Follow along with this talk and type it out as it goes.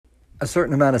A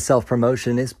certain amount of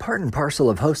self-promotion is part and parcel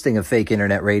of hosting a fake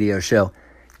internet radio show.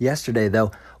 Yesterday,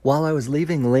 though, while I was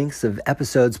leaving links of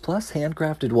episodes plus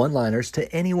handcrafted one-liners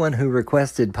to anyone who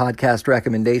requested podcast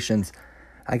recommendations,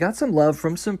 I got some love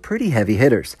from some pretty heavy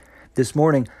hitters. This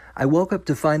morning, I woke up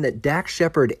to find that Dax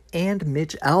Shepard and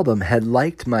Mitch Albom had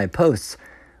liked my posts.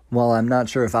 While I'm not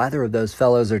sure if either of those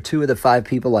fellows are two of the 5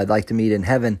 people I'd like to meet in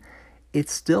heaven,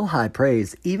 it's still high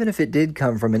praise, even if it did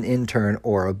come from an intern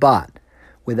or a bot.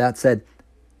 With that said,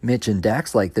 Mitch and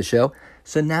Dax like the show,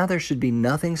 so now there should be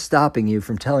nothing stopping you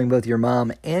from telling both your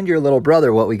mom and your little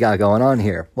brother what we got going on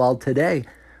here. While today,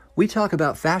 we talk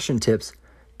about fashion tips,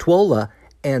 Twola,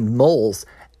 and moles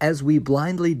as we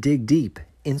blindly dig deep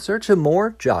in search of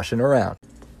more joshing around.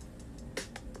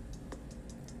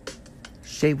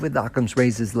 Shave with Occam's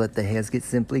razors, let the hairs get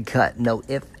simply cut. No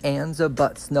ifs, ands, or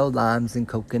buts, no limes and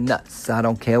coconuts. I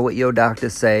don't care what your doctor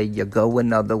say, you go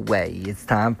another way. It's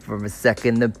time for a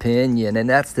second opinion, and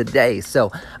that's today.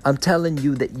 So I'm telling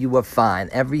you that you are fine.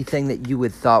 Everything that you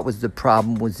had thought was the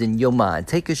problem was in your mind.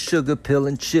 Take a sugar pill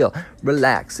and chill,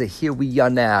 relax. So here we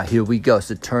are now, here we go.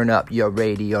 So turn up your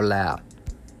radio loud.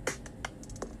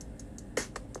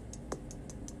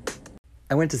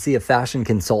 I went to see a fashion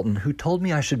consultant who told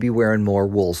me I should be wearing more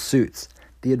wool suits.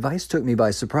 The advice took me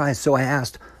by surprise, so I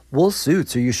asked, "Wool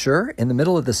suits, are you sure? In the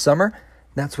middle of the summer?"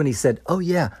 That's when he said, "Oh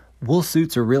yeah, wool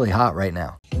suits are really hot right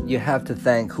now." You have to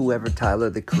thank whoever Tyler,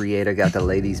 the creator, got the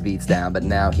ladies' beats down, but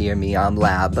now hear me, I'm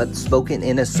loud, but spoken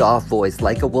in a soft voice,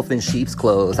 like a wolf in sheep's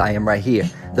clothes. I am right here,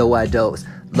 though I doze.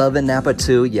 Loving Napa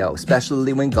too, yo,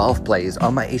 especially when golf plays.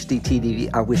 On my HDTV,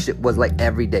 I wish it was like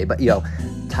every day, but yo,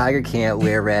 Tiger can't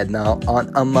wear red now on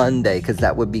a Monday, because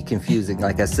that would be confusing,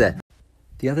 like I said.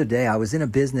 The other day, I was in a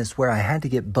business where I had to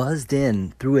get buzzed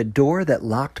in through a door that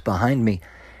locked behind me,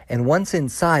 and once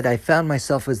inside, I found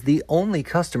myself as the only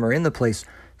customer in the place,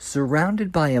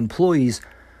 surrounded by employees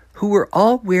who were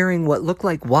all wearing what looked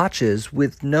like watches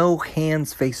with no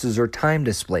hands, faces, or time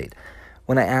displayed.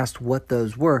 When I asked what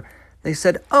those were, they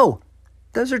said, "Oh,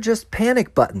 those are just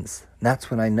panic buttons." That's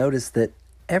when I noticed that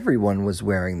everyone was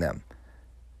wearing them.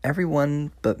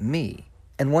 Everyone but me.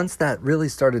 And once that really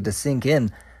started to sink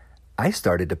in, I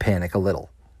started to panic a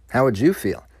little. How would you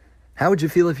feel? How would you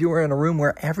feel if you were in a room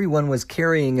where everyone was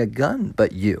carrying a gun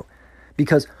but you?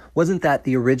 Because wasn't that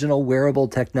the original wearable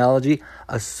technology?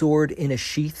 A sword in a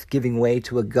sheath giving way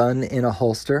to a gun in a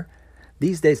holster?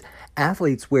 These days,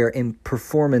 athletes wear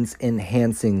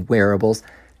performance-enhancing wearables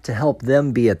to help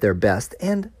them be at their best,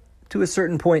 and to a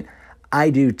certain point, I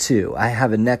do too. I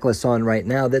have a necklace on right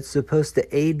now that's supposed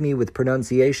to aid me with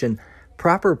pronunciation,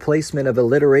 proper placement of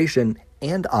alliteration,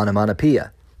 and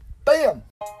onomatopoeia. Bam!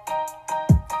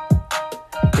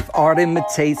 If art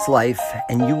imitates life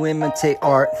and you imitate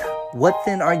art, what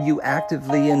then are you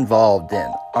actively involved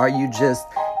in? Are you just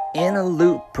in a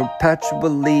loop,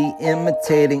 perpetually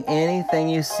imitating anything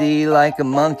you see, like a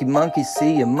monkey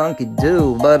see a monkey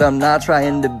do? But I'm not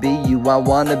trying to be you, I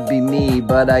want to be me,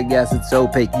 but I guess it's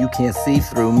opaque, you can't see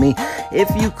through me. If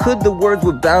you could, the words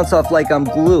would bounce off like I'm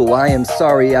glue. I am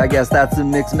sorry, I guess that's a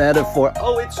mixed metaphor.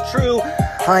 Oh, it's true,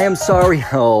 I am sorry,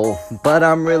 oh, but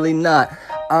I'm really not.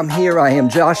 I'm here, I am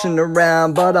joshing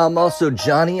around, but I'm also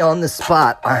Johnny on the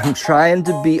spot. I'm trying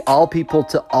to be all people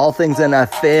to all things, and I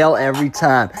fail every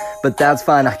time. But that's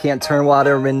fine, I can't turn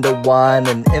water into wine.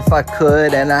 And if I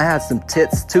could, and I had some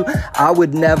tits too, I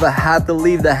would never have to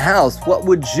leave the house. What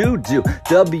would you do?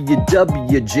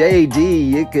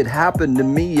 WWJD, it could happen to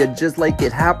me, just like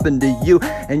it happened to you,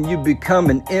 and you become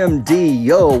an MD.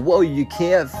 Yo, whoa, you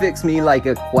can't fix me like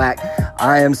a quack.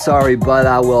 I am sorry, but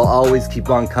I will always keep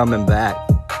on coming back.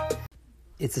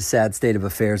 It's a sad state of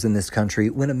affairs in this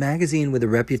country when a magazine with a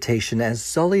reputation as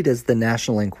sullied as the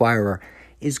National Enquirer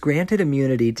is granted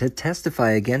immunity to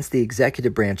testify against the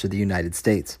executive branch of the United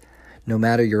States. No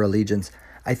matter your allegiance,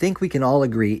 I think we can all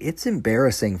agree it's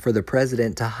embarrassing for the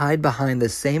president to hide behind the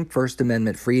same First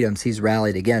Amendment freedoms he's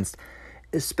rallied against,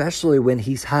 especially when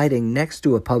he's hiding next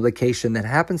to a publication that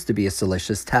happens to be a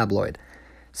salacious tabloid.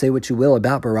 Say what you will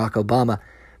about Barack Obama,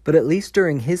 but at least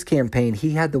during his campaign,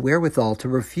 he had the wherewithal to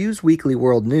refuse Weekly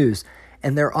World News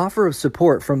and their offer of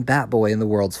support from Bat Boy and the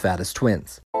world's fattest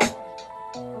twins.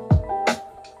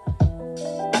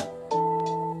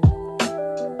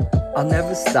 I'll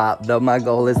never stop, though my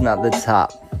goal is not the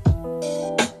top.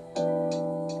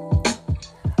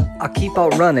 I'll keep on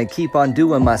running, keep on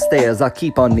doing my stairs. I'll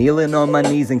keep on kneeling on my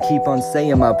knees and keep on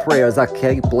saying my prayers. I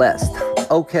keep blessed.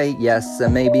 Okay, yes,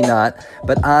 and maybe not,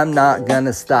 but I'm not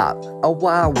gonna stop. Oh,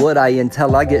 why would I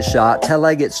until I get shot, till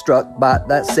I get struck by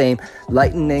that same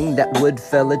lightning that would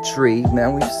fell a tree?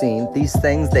 Man, we've seen these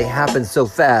things, they happen so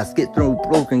fast, get through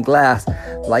broken glass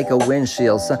like a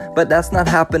windshield. But that's not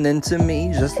happening to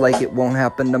me, just like it won't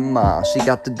happen to Ma. She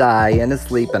got to die in her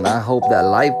sleep, and I hope that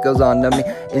life goes on to me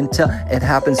until it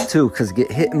happens too, cause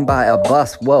get hit by a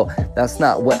bus, whoa, that's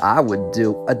not what I would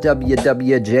do. A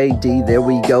WWJD, there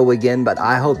we go again, but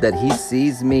I hope that he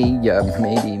sees me. Yeah,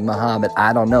 maybe Muhammad,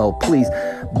 I don't know. Please,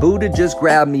 Buddha, just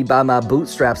grab me by my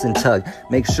bootstraps and tug.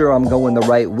 Make sure I'm going the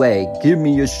right way. Give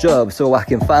me a shove so I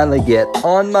can finally get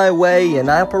on my way, and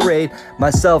I'll parade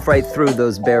myself right through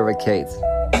those barricades.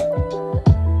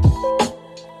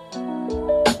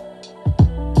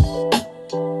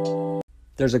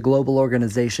 There's a global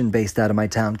organization based out of my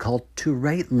town called To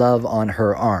Write Love on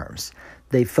Her Arms.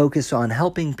 They focus on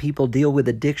helping people deal with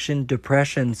addiction,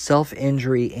 depression,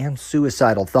 self-injury, and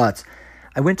suicidal thoughts.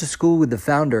 I went to school with the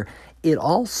founder. It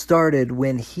all started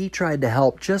when he tried to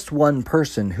help just one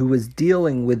person who was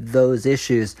dealing with those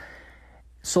issues,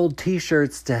 sold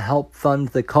t-shirts to help fund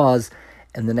the cause,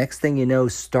 and the next thing you know,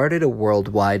 started a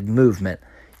worldwide movement.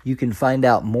 You can find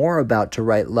out more about To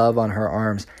Write Love on Her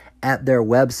Arms at their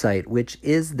website, which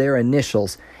is their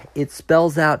initials. It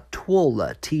spells out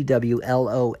TWOLHA,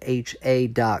 TWLOHA.com.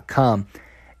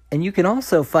 And you can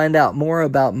also find out more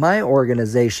about my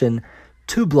organization,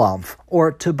 Tublampf,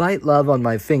 or To Bite Love on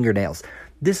My Fingernails.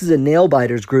 This is a nail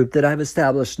biters group that I've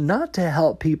established not to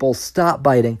help people stop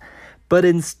biting, but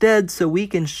instead so we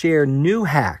can share new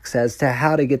hacks as to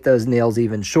how to get those nails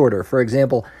even shorter. For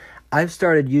example, I've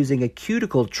started using a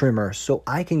cuticle trimmer so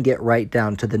I can get right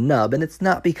down to the nub, and it's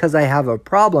not because I have a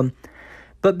problem,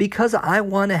 but because I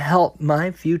want to help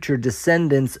my future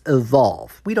descendants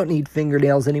evolve. We don't need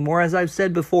fingernails anymore. As I've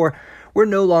said before, we're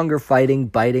no longer fighting,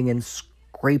 biting, and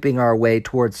scraping our way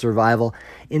towards survival.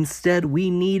 Instead, we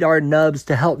need our nubs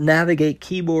to help navigate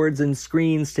keyboards and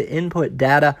screens to input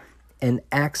data and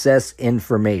access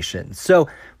information. So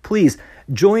please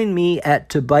join me at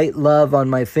To Bite Love on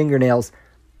My Fingernails,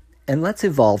 and let's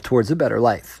evolve towards a better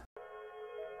life.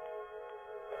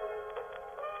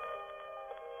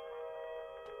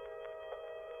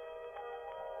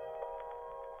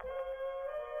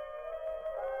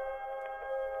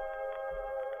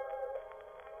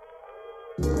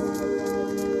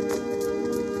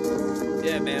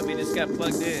 Yeah, man, we just got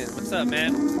plugged in. What's up,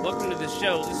 man? Welcome to the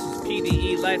show. This is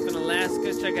PDE Life in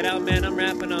Alaska. Check it out, man. I'm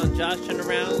rapping on Josh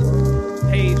Turnaround's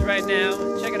page right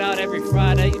now. Check it out every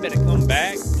Friday. You better come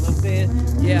back. You know what I'm saying?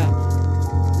 Yeah.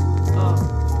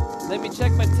 Let me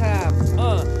check my time.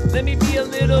 Let me be a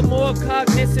little more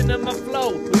cognizant of my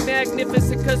flow. We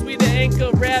magnificent cause we the anchor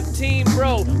rap team,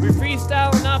 bro. We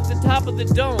freestyling off the top of the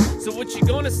dome. So what you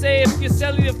gonna say if your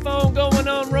cellular phone going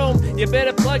on Rome? You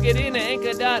better plug it in to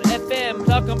anchor.fm.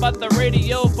 Talking about the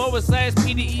radio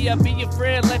 /PDE. I'll be your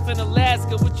friend, life in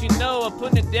Alaska. What you know, I'm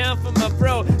putting it down for my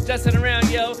bro. Justin around,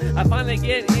 yo. I finally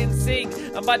get in sync.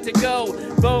 I'm about to go.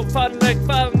 Boom, following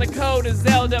the code is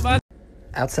Zelda.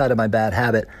 Outside of my bad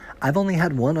habit, I've only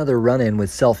had one other run-in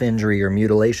with self-injury or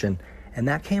mutilation, and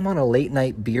that came on a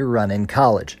late-night beer run in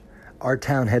college. Our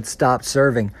town had stopped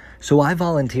serving, so I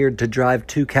volunteered to drive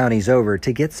 2 counties over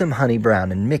to get some Honey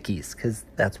Brown and Mickey's, because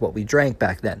that's what we drank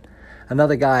back then.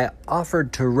 Another guy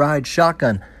offered to ride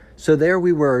shotgun, so there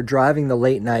we were driving the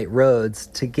late-night roads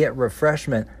to get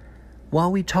refreshment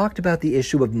while we talked about the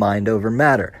issue of mind over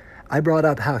matter. I brought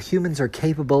up how humans are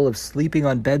capable of sleeping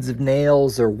on beds of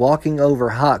nails or walking over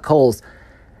hot coals,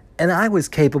 and I was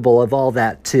capable of all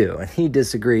that too. And he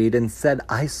disagreed and said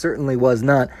I certainly was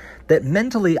not, that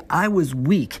mentally I was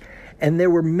weak, and there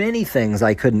were many things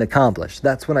I couldn't accomplish.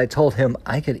 That's when I told him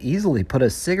I could easily put a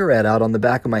cigarette out on the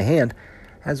back of my hand.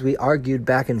 As we argued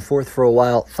back and forth for a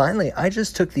while, finally I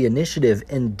just took the initiative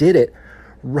and did it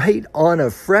right on a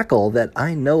freckle that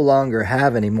I no longer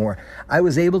have anymore. I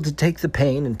was able to take the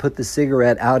pain and put the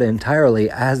cigarette out entirely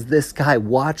as this guy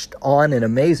watched on in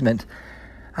amazement.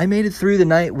 I made it through the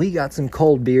night. We got some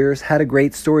cold beers, had a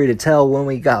great story to tell when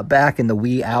we got back in the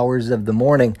wee hours of the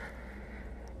morning.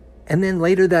 And then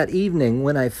later that evening,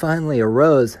 when I finally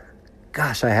arose,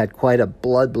 gosh, I had quite a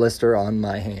blood blister on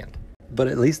my hand. But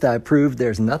at least I proved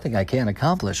there's nothing I can't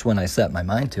accomplish when I set my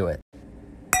mind to it.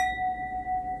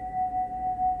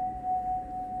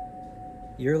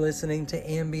 You're listening to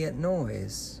Ambient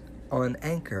Noise on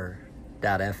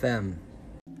Anchor.fm.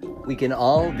 We can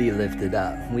all be lifted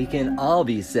up. We can all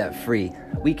be set free.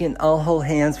 We can all hold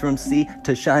hands from sea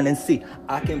to shining sea.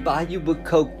 I can buy you a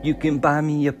Coke. You can buy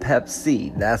me a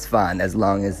Pepsi. That's fine as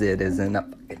long as it isn't a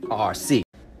RC.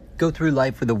 Go through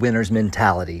life with a winner's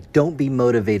mentality. Don't be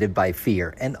motivated by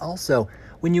fear. And also,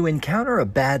 when you encounter a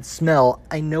bad smell,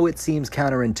 I know it seems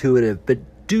counterintuitive, but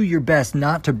do your best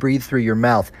not to breathe through your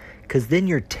mouth, because then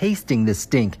you're tasting the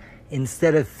stink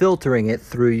instead of filtering it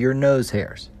through your nose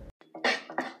hairs.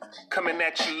 Coming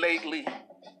at you lately,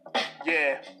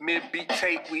 yeah, mid-beat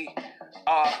tape, we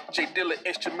J Dilla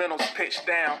instrumentals pitched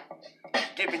down,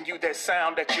 giving you that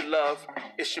sound that you love.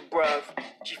 It's your bruv,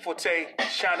 G Forte,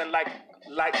 shining like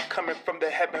light coming from the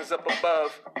heavens up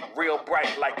above, real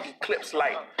bright like eclipse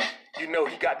light. You know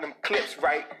he got them clips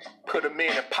right, put them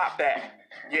in and pop that.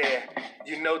 Yeah,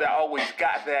 you know that I always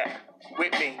got that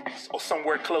with me or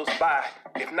somewhere close by.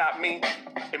 If not me,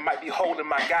 it might be holding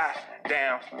my guy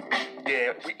down.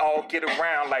 Yeah, we all get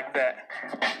around like that,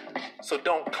 so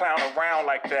don't clown around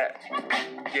like that.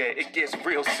 Yeah, it gets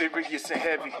real serious and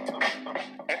heavy,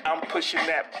 and I'm pushing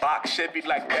that box Chevy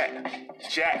like that.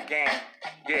 Jack gang,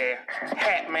 yeah,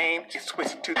 hat man, it's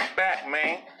twisted to the back,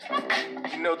 man.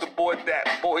 You know the boy,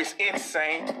 that boy's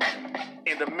insane.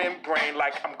 In the membrane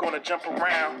like I'm gonna jump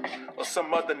around, or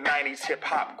some other 90s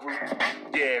hip-hop group.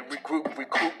 Yeah, recoup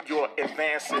your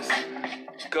advances.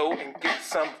 Go and get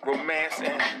some romance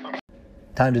and...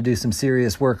 Time to do some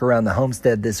serious work around the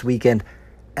homestead this weekend,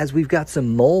 as we've got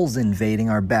some moles invading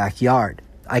our backyard.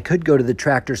 I could go to the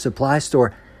Tractor Supply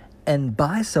store and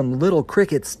buy some little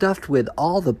crickets stuffed with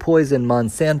all the poison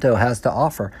Monsanto has to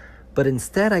offer, but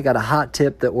instead I got a hot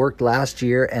tip that worked last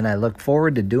year, and I look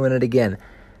forward to doing it again.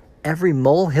 Every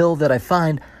molehill that I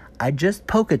find, I just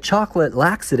poke a chocolate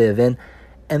laxative in,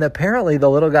 and apparently the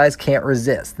little guys can't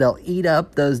resist. They'll eat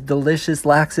up those delicious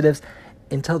laxatives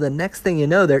until the next thing you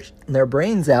know, their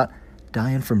brains out,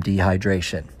 dying from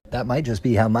dehydration. That might just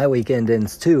be how my weekend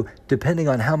ends too, depending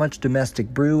on how much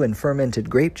domestic brew and fermented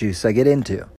grape juice I get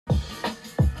into.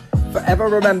 Forever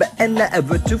remember and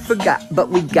never to forget, but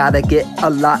we gotta get a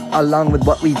lot along with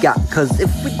what we got, cause if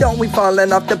we don't, we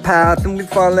falling off the path, and we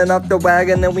falling off the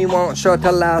wagon, and we won't sure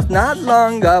to last, not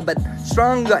longer, but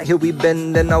stronger. Here we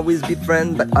bend and always be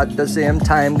friends, but at the same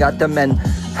time got to mend.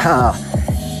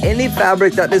 Any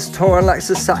fabric that is torn like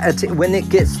society, when it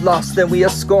gets lost, then we are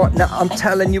scorned. Now I'm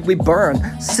telling you, we burn,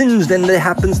 singed, and it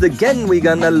happens again. We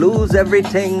gonna lose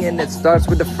everything, and it starts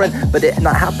with a friend, but it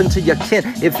not happen to your kin.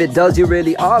 If it does, you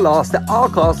really are lost at all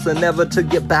costs, and never to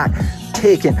get back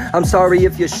taken. I'm sorry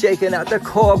if you're shaking at the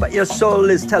core, but your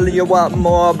soul is telling you want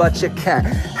more, but you can't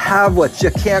have what you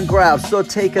can't grab. So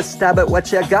take a stab at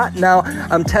what you got now.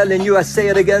 I'm telling you, I say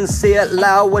it again, say it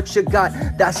loud. What you got,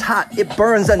 that's hot, it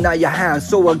burns under your hands.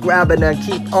 So we're grabbing and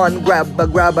keep on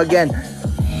grab again.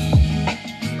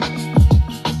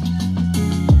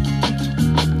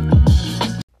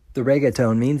 The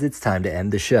reggaeton means it's time to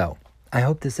end the show. I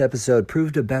hope this episode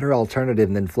proved a better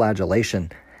alternative than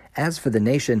flagellation. As for the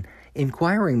nation,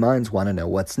 inquiring minds want to know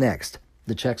what's next.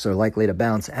 The checks are likely to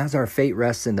bounce as our fate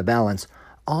rests in the balance,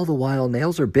 all the while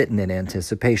nails are bitten in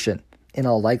anticipation. In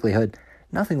all likelihood,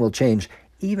 nothing will change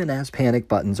even as panic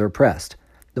buttons are pressed.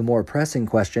 The more pressing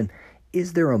question,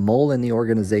 is there a mole in the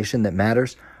organization that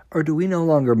matters, or do we no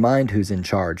longer mind who's in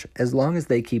charge as long as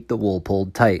they keep the wool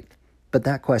pulled tight? But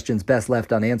that question's best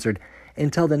left unanswered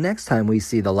until the next time we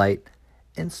see the light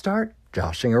and start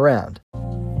joshing around.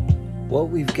 What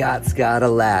we've got's gotta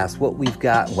last. What we've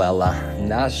got, well,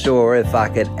 not sure if I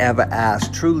could ever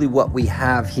ask truly what we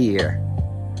have here.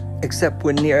 Except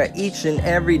we're near each and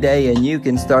every day, and you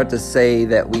can start to say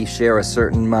that we share a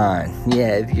certain mind.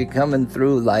 Yeah, if you're coming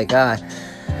through like I.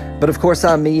 But of course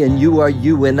I'm me and you are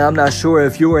you, and I'm not sure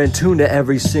if you're in tune to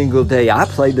every single day. I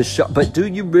play the show, but do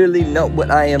you really know what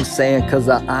I am saying? Cause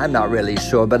I'm not really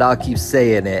sure, but I'll keep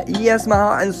saying it. Yes, my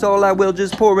heart and soul I will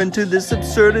just pour into this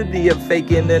absurdity of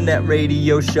fake internet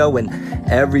radio show and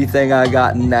everything I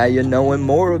got. And now you're knowing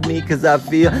more of me, cause I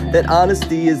feel that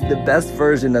honesty is the best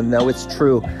version of know it's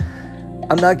true.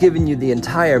 I'm not giving you the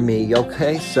entire me,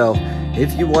 okay? So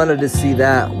if you wanted to see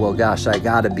that, well, gosh, I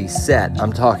gotta be set.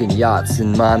 I'm talking yachts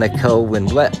in Monaco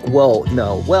and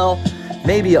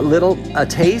maybe a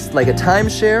taste, like a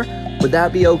timeshare. Would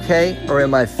that be okay? Or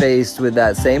am I faced with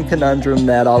that same conundrum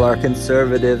that all our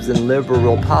conservatives and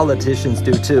liberal politicians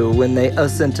do too, when they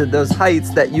ascend to those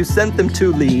heights that you sent them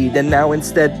to lead, and now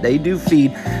instead they do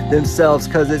feed themselves,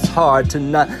 cause it's hard to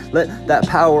not let that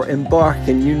power embark,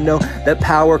 and you know that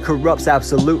power corrupts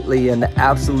absolutely, and the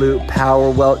absolute power,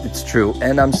 well, it's true.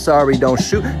 And I'm sorry, don't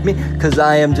shoot me, cause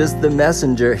I am just the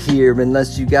messenger here.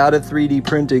 Unless you got a 3D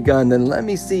printed gun, then let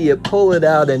me see you pull it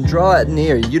out and draw it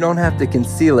near. You don't have to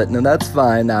conceal it, no, that's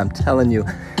fine, I'm telling you.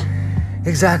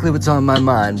 exactly what's on my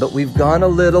mind, but we've gone a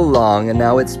little long, and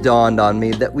now it's dawned on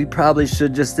me that we probably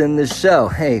should just end this show.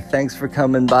 Hey, thanks for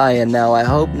coming by, and now I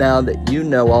hope now that you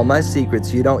know all my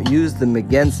secrets, you don't use them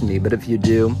against me, but if you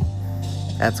do,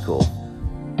 that's cool.